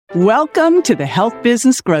Welcome to the Health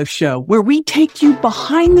Business Growth Show, where we take you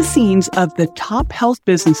behind the scenes of the top health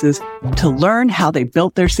businesses to learn how they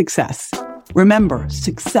built their success. Remember,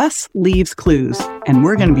 success leaves clues, and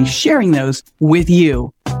we're going to be sharing those with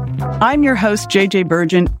you. I'm your host, JJ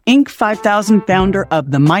Burgin, Inc. 5000 founder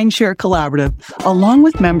of the Mindshare Collaborative, along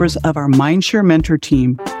with members of our Mindshare Mentor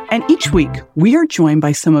team. And each week, we are joined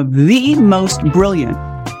by some of the most brilliant,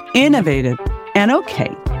 innovative, and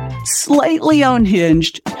slightly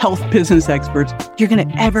unhinged health business experts you're going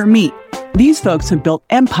to ever meet. These folks have built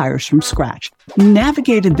empires from scratch,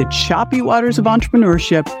 navigated the choppy waters of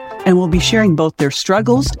entrepreneurship, and will be sharing both their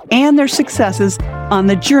struggles and their successes on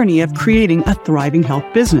the journey of creating a thriving health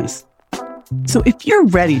business. So if you're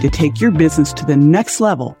ready to take your business to the next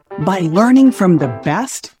level by learning from the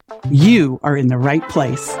best, you are in the right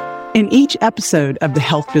place. In each episode of the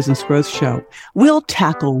Health Business Growth Show, we'll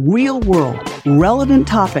tackle real-world, relevant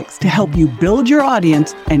topics to help you build your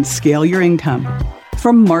audience and scale your income.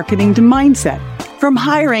 From marketing to mindset, from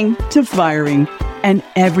hiring to firing, and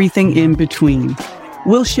everything in between.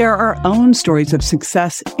 We'll share our own stories of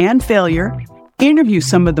success and failure, interview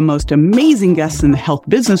some of the most amazing guests in the health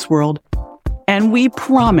business world, and we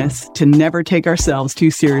promise to never take ourselves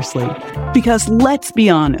too seriously. Because let's be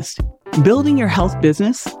honest, building your health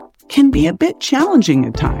business can be a bit challenging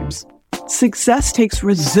at times. Success takes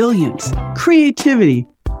resilience, creativity,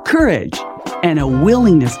 courage, and a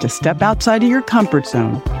willingness to step outside of your comfort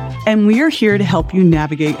zone. And we are here to help you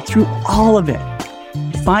navigate through all of it.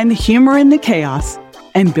 Find the humor in the chaos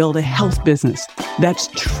and build a health business that's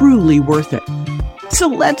truly worth it. So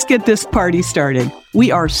let's get this party started.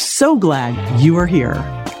 We are so glad you are here.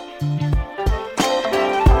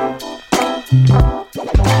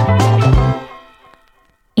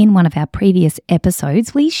 In one of our previous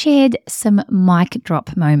episodes, we shared some mic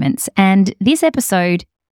drop moments, and this episode,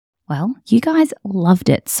 well, you guys loved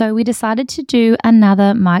it. So we decided to do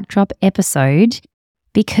another mic drop episode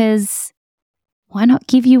because why not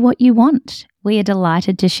give you what you want? We are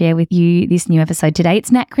delighted to share with you this new episode today.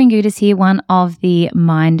 It's Nat Kringoudis here, one of the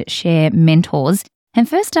Mindshare mentors. And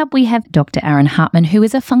first up, we have Dr. Aaron Hartman, who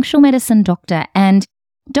is a functional medicine doctor, and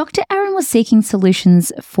Dr. Aaron was seeking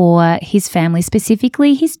solutions for his family,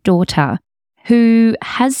 specifically his daughter, who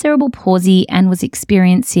has cerebral palsy and was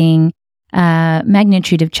experiencing a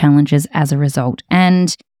magnitude of challenges as a result.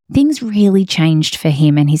 And things really changed for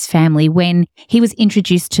him and his family when he was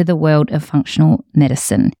introduced to the world of functional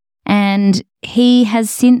medicine. And he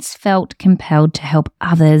has since felt compelled to help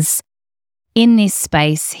others in this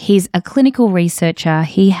space. He's a clinical researcher.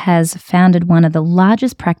 He has founded one of the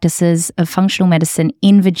largest practices of functional medicine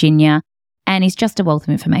in Virginia, and he's just a wealth of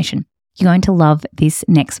information. You're going to love this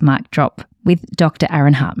next mic drop with Dr.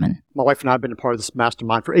 Aaron Hartman. My wife and I have been a part of this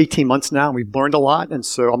mastermind for 18 months now, and we've learned a lot, and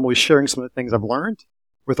so I'm always sharing some of the things I've learned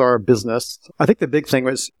with our business. I think the big thing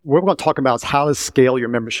is what we're going to talk about is how to scale your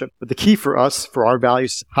membership. But the key for us, for our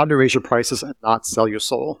values, how to raise your prices and not sell your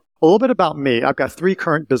soul. A little bit about me. I've got 3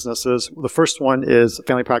 current businesses. The first one is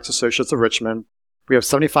Family Practice Associates of Richmond. We have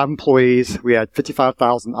 75 employees. We had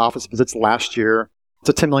 55,000 office visits last year. It's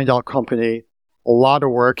a $10 million company. A lot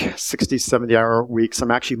of work, 60, 70-hour weeks.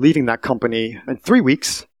 I'm actually leaving that company in 3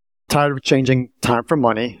 weeks. Tired of changing time for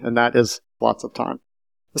money, and that is lots of time.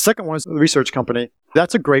 The second one is the research company.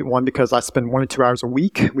 That's a great one because I spend 1 to 2 hours a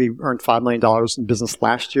week. We earned $5 million in business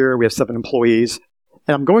last year. We have 7 employees.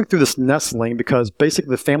 And I'm going through this nestling because basically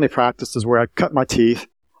the family practice is where I cut my teeth.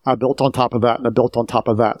 I built on top of that and I built on top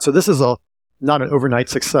of that. So this is not an overnight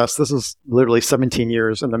success. This is literally 17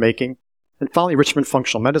 years in the making. And finally, Richmond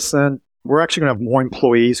Functional Medicine. We're actually going to have more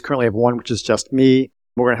employees. Currently I have 1, which is just me.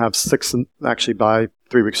 We're going to have 6 actually by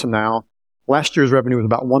 3 weeks from now. Last year's revenue was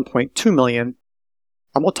about $1.2 million.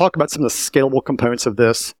 I'm going to talk about some of the scalable components of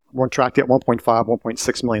this. We're on track to get 1.5,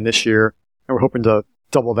 1.6 million this year. And we're hoping to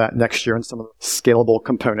double that next year in some of the scalable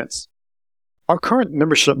components. Our current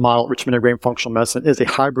membership model at Richmond Integrated Functional Medicine is a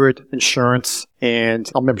hybrid insurance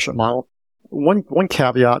and a membership model. One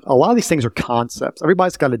caveat, a lot of these things are concepts.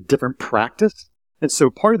 Everybody's got a different practice. And so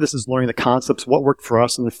part of this is learning the concepts, what worked for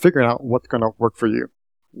us, and then figuring out what's going to work for you.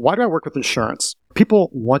 Why do I work with insurance? People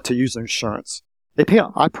want to use insurance.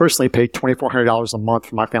 I personally pay $2,400 a month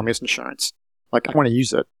for my family's insurance. I want to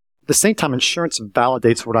use it. At the same time, insurance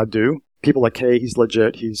validates what I do. People like, hey, he's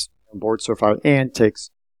legit, he's board certified and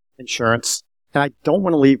takes insurance. And I don't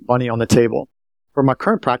want to leave money on the table. For my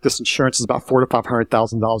current practice, insurance is about $400,000 to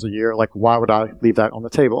 $500,000 a year. Why would I leave that on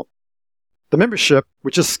the table? The membership,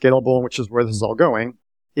 which is scalable and which is where this is all going,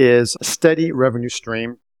 is a steady revenue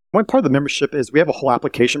stream. One part of the membership is we have a whole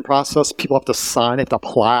application process. People have to sign, they have to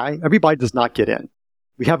apply. Everybody does not get in.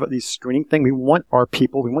 We have these screening thing. We want our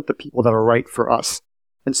people. We want the people that are right for us.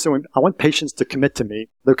 And so I want patients to commit to me.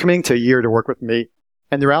 They're committing to a year to work with me.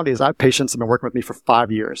 And the reality is I have patients that have been working with me for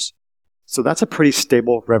 5 years. So that's a pretty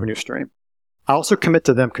stable revenue stream. I also commit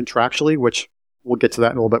to them contractually, which we'll get to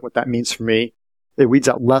that in a little bit, what that means for me. It weeds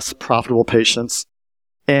out less profitable patients.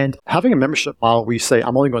 And having a membership model where you say,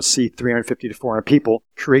 I'm only going to see 350 to 400 people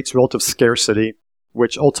creates relative scarcity,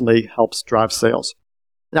 which ultimately helps drive sales.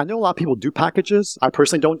 And I know a lot of people do packages. I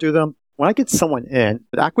personally don't do them. When I get someone in,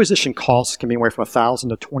 the acquisition costs can be anywhere from $1,000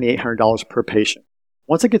 to $2,800 per patient.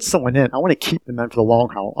 Once I get someone in, I want to keep them in for the long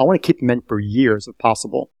haul. I want to keep them in for years if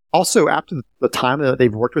possible. Also, after the time that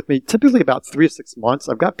they've worked with me, typically about 3 to 6 months,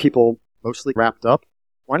 I've got people mostly wrapped up.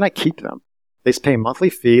 Why not keep them? They pay a monthly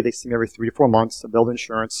fee. They see me every 3 to 4 months to build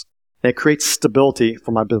insurance. And it creates stability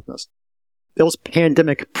for my business. It was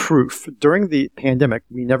pandemic proof. During the pandemic,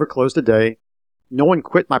 we never closed a day. No one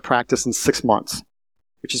quit my practice in 6 months,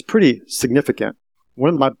 which is pretty significant.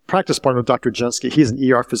 One of my practice partners, Dr. Jensky, he's an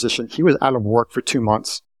ER physician. He was out of work for 2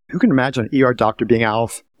 months. Who can imagine an ER doctor being out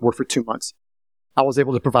of work for 2 months? I was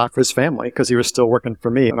able to provide for his family because he was still working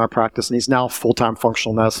for me in our practice, and he's now full-time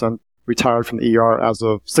functional medicine, retired from the ER as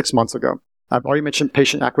of 6 months ago. I've already mentioned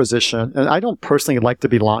patient acquisition, and I don't personally like to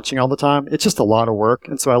be launching all the time. It's just a lot of work,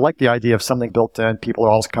 and so I like the idea of something built in. People are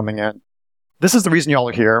always coming in. This is the reason y'all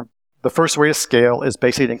are here. The first way to scale is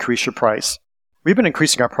basically to increase your price. We've been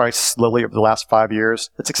increasing our price slowly over the last 5 years.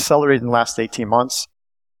 It's accelerated in the last 18 months,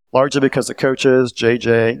 largely because the coaches,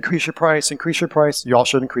 JJ, increase your price, increase your price. You all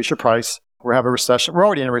should increase your price. We're having a recession. We're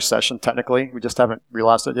already in a recession, technically. We just haven't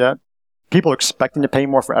realized it yet. People are expecting to pay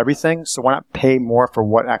more for everything, so why not pay more for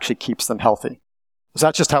what actually keeps them healthy? So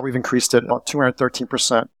that's just how we've increased it, about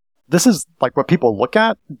 213%. This is like what people look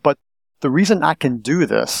at, but the reason I can do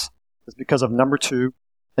this is because of number 2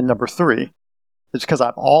 and number 3. It's because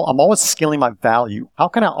I'm always scaling my value. How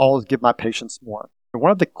can I always give my patients more? And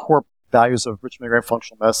one of the core values of Richmond Integrated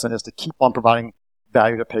Functional Medicine is to keep on providing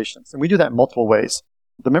value to patients. And we do that in multiple ways.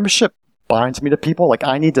 The membership binds me to people. Like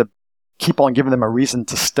I need to keep on giving them a reason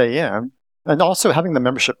to stay in. And also having the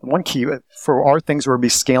membership, one key for our things we'll be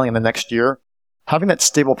scaling in the next year, having that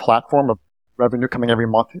stable platform of revenue coming every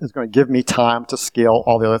month is going to give me time to scale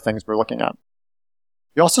all the other things we're looking at.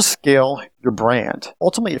 You also scale your brand.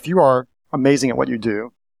 Ultimately, if you are amazing at what you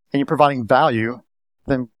do and you're providing value,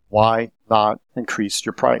 then why not increase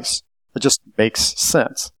your price? It just makes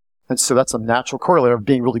sense. And so that's a natural correlate of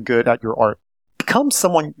being really good at your art. Become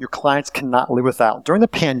someone your clients cannot live without. During the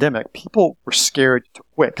pandemic, people were scared to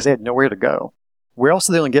quit because they had nowhere to go. Where else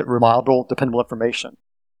are they going to get reliable, dependable information?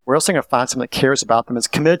 Where else are they going to find someone that cares about them and is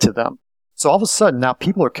committed to them? So all of a sudden, now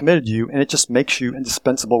people are committed to you, and it just makes you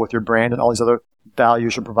indispensable with your brand and all these other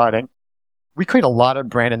values you're providing. We create a lot of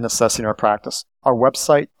brand and necessity in our practice. Our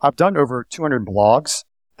website, I've done over 200 blogs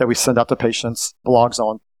that we send out to patients, blogs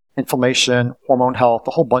on inflammation, hormone health,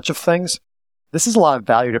 a whole bunch of things. This is a lot of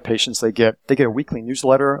value to patients they get. They get a weekly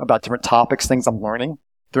newsletter about different topics, things I'm learning.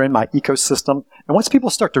 They're in my ecosystem. And once people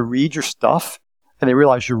start to read your stuff and they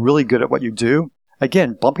realize you're really good at what you do,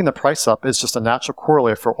 again, bumping the price up is just a natural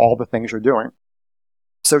correlate for all the things you're doing.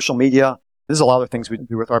 Social media, there's a lot of things we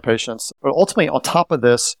do with our patients. But ultimately, on top of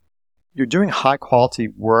this, you're doing high quality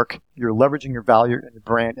work. You're leveraging your value and your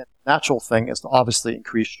brand. And the natural thing is to obviously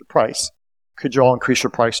increase your price. Could you all increase your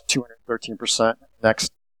price 213% in the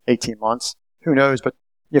next 18 months? Who knows? But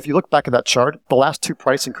if you look back at that chart, the last 2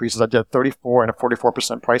 price increases, I did a 34 and a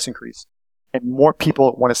 44% price increase. And more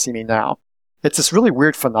people want to see me now. It's this really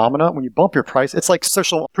weird phenomenon. When you bump your price, it's like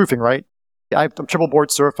social proofing, right? I'm triple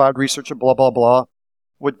board certified researcher, blah, blah, blah.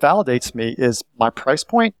 What validates me is my price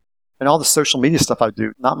point and all the social media stuff I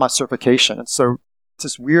do, not my certification. And so it's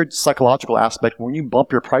this weird psychological aspect. When you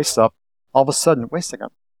bump your price up, all of a sudden, wait a second,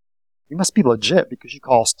 you must be legit because you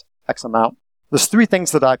cost X amount. There's 3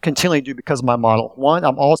 things that I continually do because of my model. 1,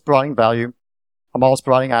 I'm always providing value. I'm always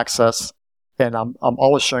providing access. And I'm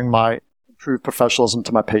always showing my improved professionalism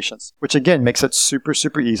to my patients, which again makes it super,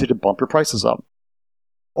 super easy to bump your prices up.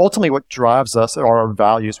 Ultimately, what drives us are our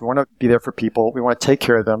values. We want to be there for people. We want to take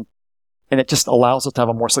care of them. And it just allows us to have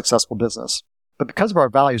a more successful business. But because of our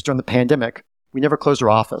values during the pandemic, we never closed our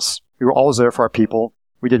office. We were always there for our people.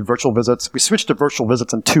 We did virtual visits. We switched to virtual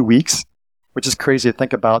visits in 2 weeks, which is crazy to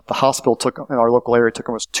think about. The hospital in our local area took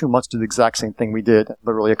almost 2 months to do the exact same thing we did,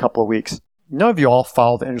 literally a couple of weeks. None of you all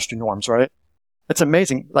follow the industry norms, right? It's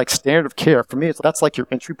amazing. Like standard of care, for me, that's like your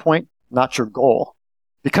entry point, not your goal.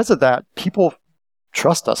 Because of that, people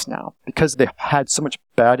trust us now because they've had so much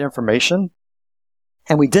bad information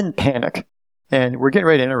and we didn't panic. And we're getting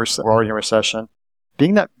ready to enter, we're already in a recession.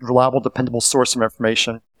 Being that reliable, dependable source of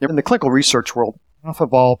information, in the clinical research world, half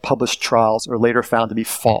of all published trials are later found to be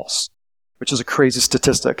false, which is a crazy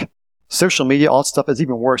statistic. social media, all that stuff is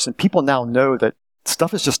even worse. And people now know that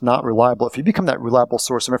stuff is just not reliable. If you become that reliable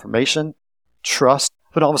source of information, trust,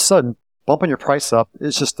 then all of a sudden, bumping your price up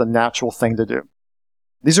is just the natural thing to do.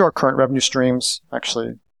 These are our current revenue streams,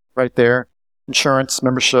 actually, right there. Insurance,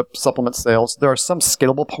 membership, supplement sales. There are some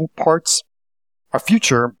scalable parts. Our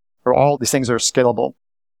future are all these things that are scalable.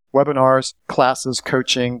 Webinars, classes,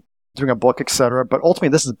 coaching, doing a book, etc. But ultimately,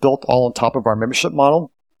 this is built all on top of our membership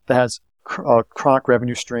model that has a chronic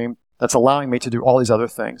revenue stream that's allowing me to do all these other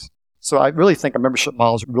things. So I really think a membership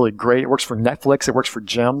model is really great. It works for Netflix. It works for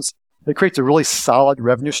gyms. It creates a really solid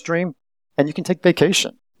revenue stream, and you can take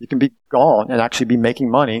vacation. You can be gone and actually be making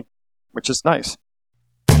money, which is nice.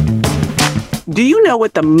 Do you know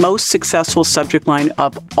what the most successful subject line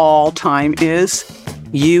of all time is?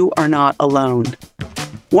 You are not alone.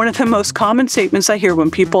 One of the most common statements I hear when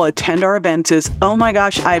people attend our events is, oh my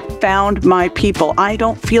gosh, I've found my people. I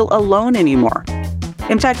don't feel alone anymore.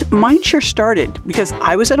 In fact, Mindshare started because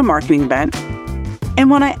I was at a marketing event, and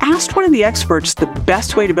when I asked one of the experts the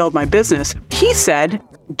best way to build my business, he said,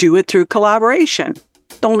 do it through collaboration.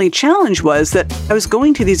 The only challenge was that I was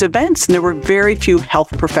going to these events and there were very few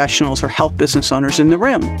health professionals or health business owners in the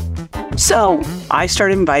room. So I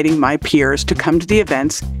started inviting my peers to come to the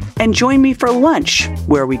events and join me for lunch,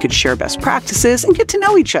 where we could share best practices and get to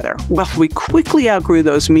know each other. Well, we quickly outgrew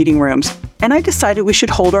those meeting rooms, and I decided we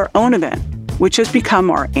should hold our own event, which has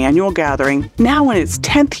become our annual gathering, now in its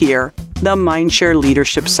 10th year, the Mindshare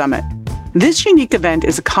Leadership Summit. This unique event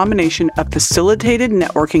is a combination of facilitated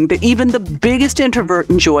networking that even the biggest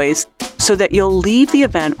introvert enjoys, so that you'll leave the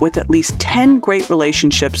event with at least 10 great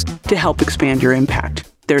relationships to help expand your impact.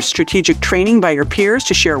 There's strategic training by your peers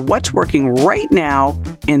to share what's working right now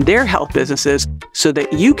in their health businesses so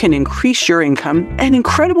that you can increase your income, and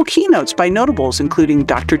incredible keynotes by notables including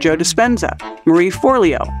Dr. Joe Dispenza, Marie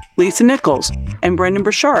Forleo, Lisa Nichols, and Brendan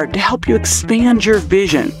Burchard to help you expand your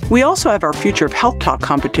vision. We also have our Future of Health Talk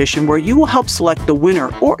competition where you will help select the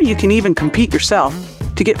winner, or you can even compete yourself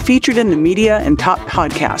to get featured in the media and top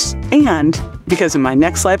podcasts. And because in my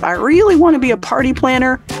next life I really want to be a party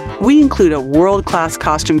planner, we include a world-class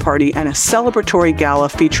costume party and a celebratory gala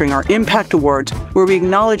featuring our Impact Awards, where we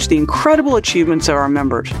acknowledge the incredible achievements of our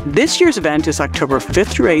members. This year's event is October 5th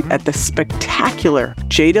through 8th at the spectacular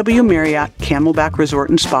JW Marriott Camelback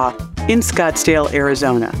Resort and Spa in Scottsdale,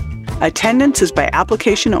 Arizona. Attendance is by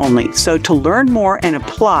application only, so to learn more and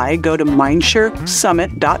apply, go to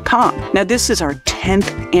mindsharesummit.com. Now, this is our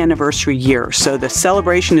 10th anniversary year, so the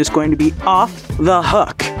celebration is going to be off the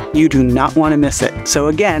hook. You do not want to miss it. So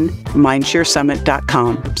again,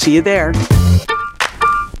 mindsharesummit.com. See you there.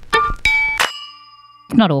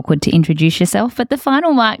 Not awkward to introduce yourself, but the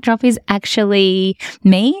final mic drop is actually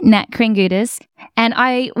me, Nat Kringoudis, and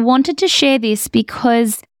I wanted to share this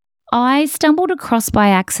because I stumbled across by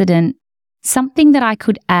accident something that I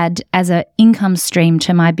could add as an income stream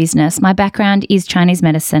to my business. My background is Chinese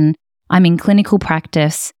medicine. I'm in clinical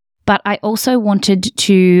practice, but I also wanted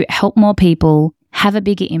to help more people, have a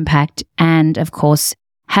bigger impact, and of course,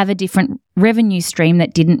 have a different revenue stream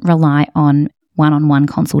that didn't rely on one-on-one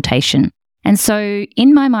consultation. And so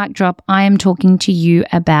in my mic drop, I am talking to you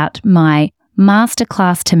about my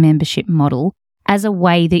masterclass to membership model as a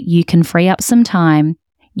way that you can free up some time,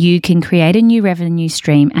 you can create a new revenue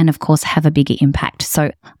stream, and of course have a bigger impact.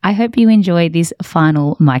 So I hope you enjoy this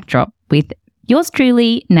final mic drop with yours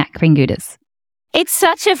truly, Nat Kringoudis. It's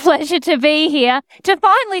such a pleasure to be here, to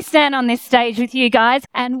finally stand on this stage with you guys.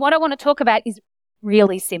 And what I want to talk about is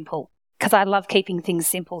really simple, because I love keeping things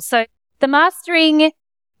simple. So the Mastering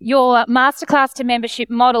Your Masterclass to Membership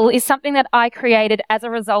model is something that I created as a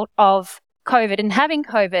result of COVID and having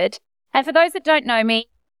COVID. And for those that don't know me,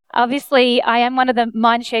 obviously, I am one of the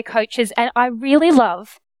Mindshare coaches, and I really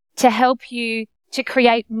love to help you to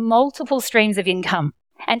create multiple streams of income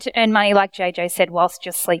and to earn money, like JJ said, whilst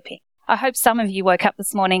you're sleeping. I hope some of you woke up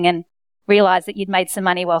this morning and realized that you'd made some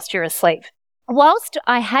money whilst you're asleep. Whilst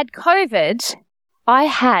I had COVID, I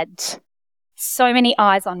had so many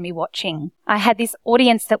eyes on me watching. I had this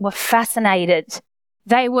audience that were fascinated.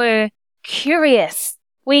 They were curious.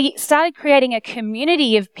 We started creating a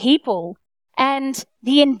community of people, and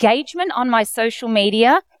the engagement on my social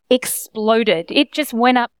media exploded. It just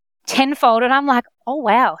went up tenfold. And I'm like, oh,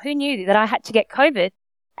 wow, who knew that I had to get COVID?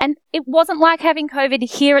 And it wasn't like having COVID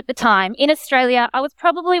here at the time. In Australia, I was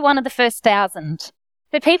probably one of the first 1,000.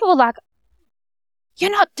 But people were like, you're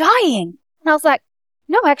not dying. And I was like,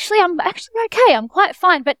 no, actually, I'm actually okay. I'm quite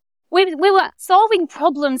fine. But we were solving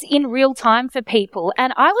problems in real time for people.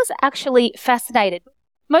 And I was actually fascinated.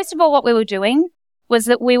 Most of all, what we were doing was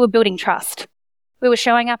that we were building trust. We were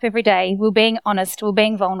showing up every day. We were being honest. We were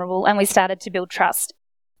being vulnerable. And we started to build trust.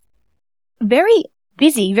 very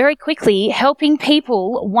busy very quickly helping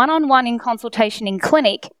people one-on-one in consultation in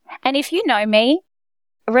clinic. And if you know me,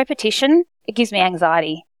 repetition, it gives me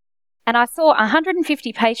anxiety. And I saw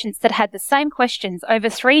 150 patients that had the same questions over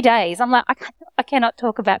 3 days. I'm like, I cannot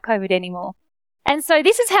talk about COVID anymore. And so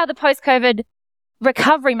this is how the post-COVID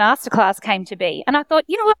recovery masterclass came to be. And I thought,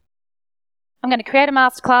 you know what? I'm going to create a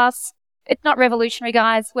masterclass. It's not revolutionary,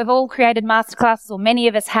 guys. We've all created masterclasses, or many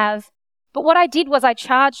of us have. But what I did was I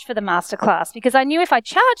charged for the masterclass, because I knew if I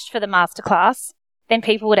charged for the masterclass, then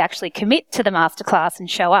people would actually commit to the masterclass and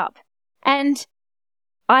show up. And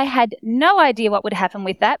I had no idea what would happen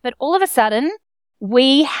with that, but all of a sudden,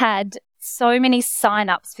 we had so many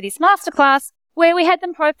sign-ups for this masterclass where we had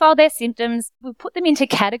them profile their symptoms. We put them into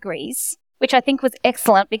categories, which I think was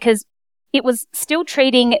excellent because it was still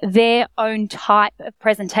treating their own type of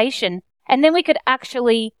presentation. And then we could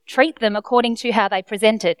actually treat them according to how they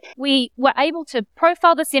presented. We were able to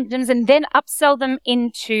profile the symptoms and then upsell them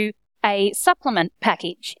into a supplement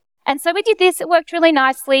package. And so we did this. It worked really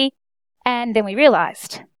nicely. And then we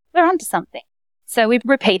realized we're onto something. So we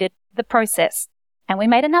repeated the process, and we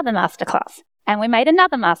made another masterclass, and we made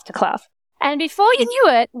another masterclass. And before you knew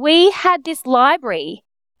it, we had this library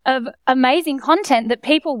of amazing content that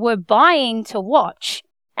people were buying to watch.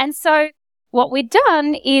 And so what we'd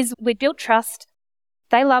done is we built trust.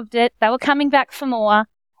 They loved it. They were coming back for more.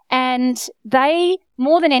 And they,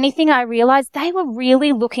 more than anything, I realized they were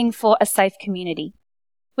really looking for a safe community.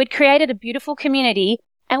 We'd created a beautiful community,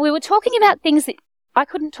 and we were talking about things that I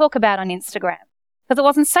couldn't talk about on Instagram because it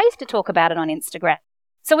wasn't safe to talk about it on Instagram.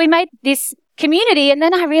 So we made this community, and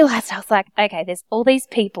then I realized, I was like, okay, there's all these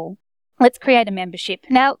people. Let's create a membership.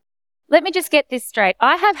 Now, let me just get this straight.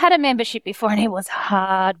 I have had a membership before, and it was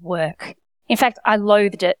hard work. In fact, I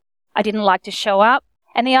loathed it. I didn't like to show up.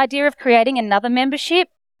 And the idea of creating another membership,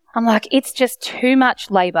 I'm like, it's just too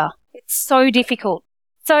much labor. It's so difficult.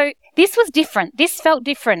 So this was different. This felt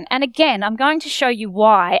different. And again, I'm going to show you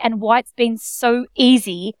why and why it's been so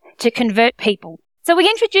easy to convert people. So we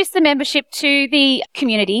introduced the membership to the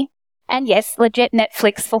community. And yes, legit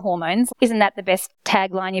Netflix for hormones. Isn't that the best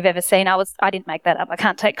tagline you've ever seen? I didn't make that up. I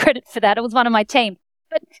can't take credit for that. It was one of my team.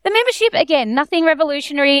 But the membership, again, nothing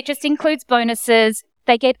revolutionary. It just includes bonuses.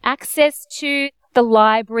 They get access to the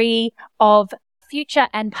library of future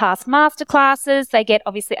and past masterclasses. They get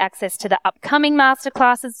obviously access to the upcoming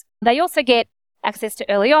masterclasses. They also get access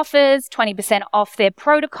to early offers, 20% off their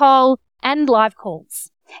protocol, and live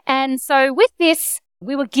calls. And so with this,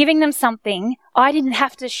 we were giving them something. I didn't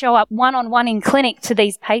have to show up one-on-one in clinic to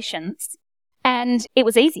these patients, and it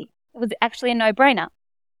was easy. It was actually a no-brainer.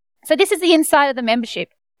 So this is the inside of the membership.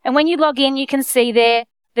 And when you log in, you can see there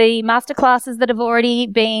the masterclasses that have already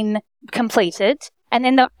been completed, and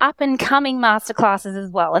then the up-and-coming masterclasses as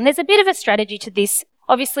well. And there's a bit of a strategy to this.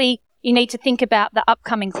 Obviously, you need to think about the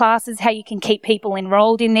upcoming classes, how you can keep people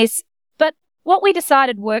enrolled in this. But what we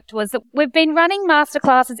decided worked was that we've been running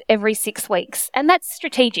masterclasses every 6 weeks, and that's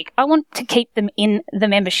strategic. I want to keep them in the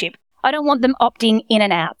membership. I don't want them opting in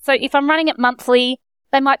and out. So if I'm running it monthly,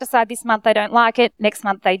 they might decide this month they don't like it, next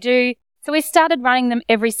month they do. So we started running them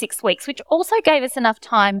every 6 weeks, which also gave us enough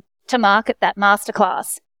time to market that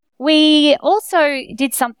masterclass. We also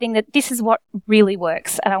did something that this is what really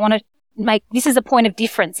works, and I want to make this is a point of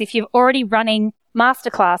difference if you're already running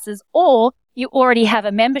masterclasses or you already have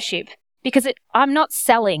a membership, because I'm not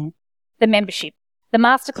selling the membership. The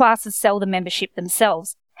masterclasses sell the membership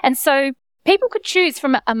themselves. And so people could choose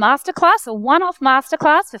from a masterclass, a one-off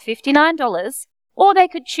masterclass for $59, or they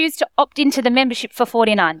could choose to opt into the membership for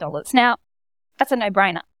 $49. Now, that's a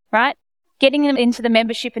no-brainer, right? Getting them into the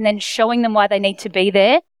membership and then showing them why they need to be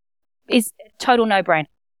there is a total no-brainer.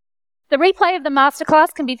 The replay of the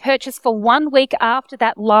masterclass can be purchased for 1 week after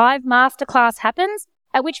that live masterclass happens,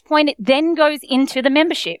 at which point it then goes into the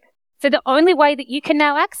membership. So the only way that you can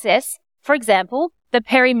now access, for example, the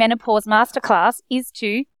perimenopause masterclass is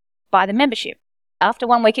to buy the membership. After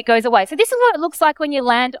 1 week, it goes away. So this is what it looks like when you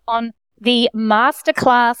land on the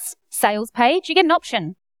masterclass sales page. You get an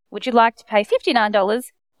option. Would you like to pay $59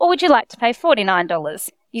 or would you like to pay $49?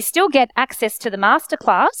 You still get access to the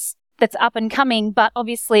masterclass that's up and coming, but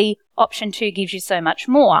obviously option 2 gives you so much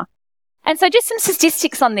more. And so just some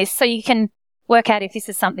statistics on this so you can work out if this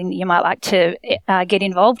is something that you might like to get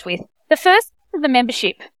involved with. The first is the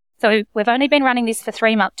membership. So we've only been running this for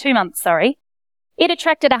 2 months. It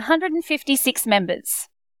attracted 156 members.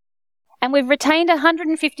 And we've retained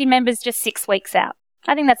 150 members just 6 weeks out.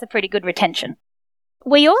 I think that's a pretty good retention.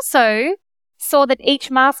 We also saw that each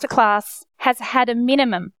masterclass has had a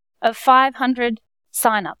minimum of 500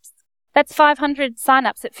 sign-ups. That's 500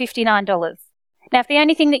 sign-ups at $59. Now, if the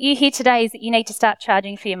only thing that you hear today is that you need to start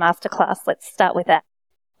charging for your masterclass, let's start with that.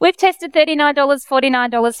 We've tested $39,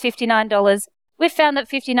 $49, $59. We've found that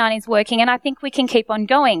 $59 is working, and I think we can keep on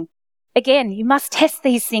going. Again, you must test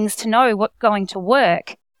these things to know what's going to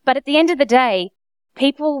work. But at the end of the day,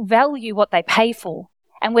 people value what they pay for,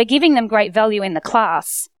 and we're giving them great value in the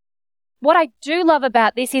class. What I do love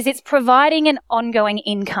about this is it's providing an ongoing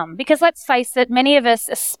income, because let's face it, many of us,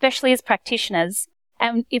 especially as practitioners,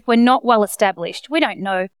 and if we're not well established, we don't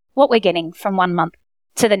know what we're getting from one month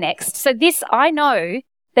to the next. So this, I know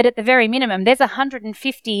that at the very minimum, there's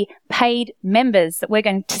 150 paid members that we're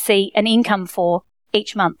going to see an income for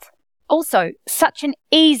each month. Also, such an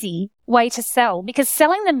easy way to sell, because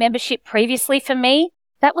selling the membership previously for me,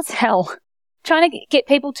 that was hell. Trying to get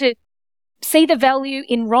people to see the value,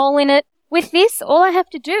 enroll in it. With this, all I have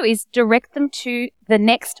to do is direct them to the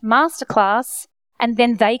next masterclass, and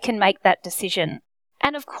then they can make that decision.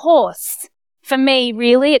 And of course, for me,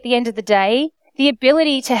 really, at the end of the day, the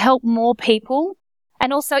ability to help more people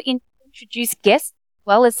and also introduce guests,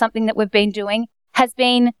 well, as something that we've been doing, has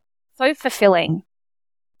been so fulfilling.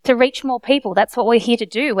 To reach more people, that's what we're here to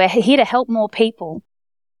do. We're here to help more people.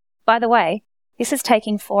 By the way, this is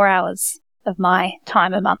taking 4 hours of my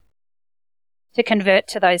time a month to convert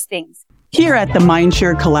to those things. Here at the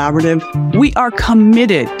Mindshare Collaborative, we are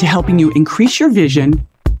committed to helping you increase your vision,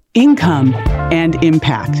 income, and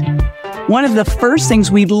impact. One of the first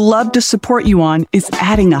things we'd love to support you on is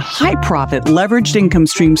adding a high-profit leveraged income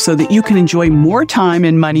stream so that you can enjoy more time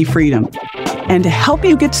and money freedom. And to help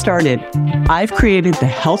you get started, I've created the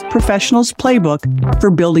Health Professionals Playbook for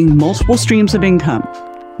building multiple streams of income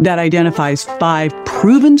that identifies 5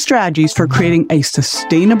 proven strategies for creating a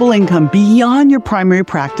sustainable income beyond your primary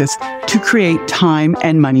practice to create time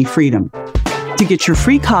and money freedom. To get your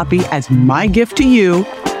free copy as my gift to you,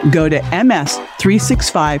 go to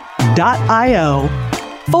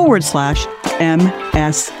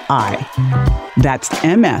ms365.io/MSI. That's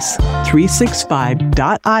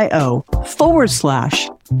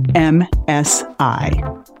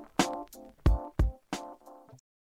ms365.io/MSI.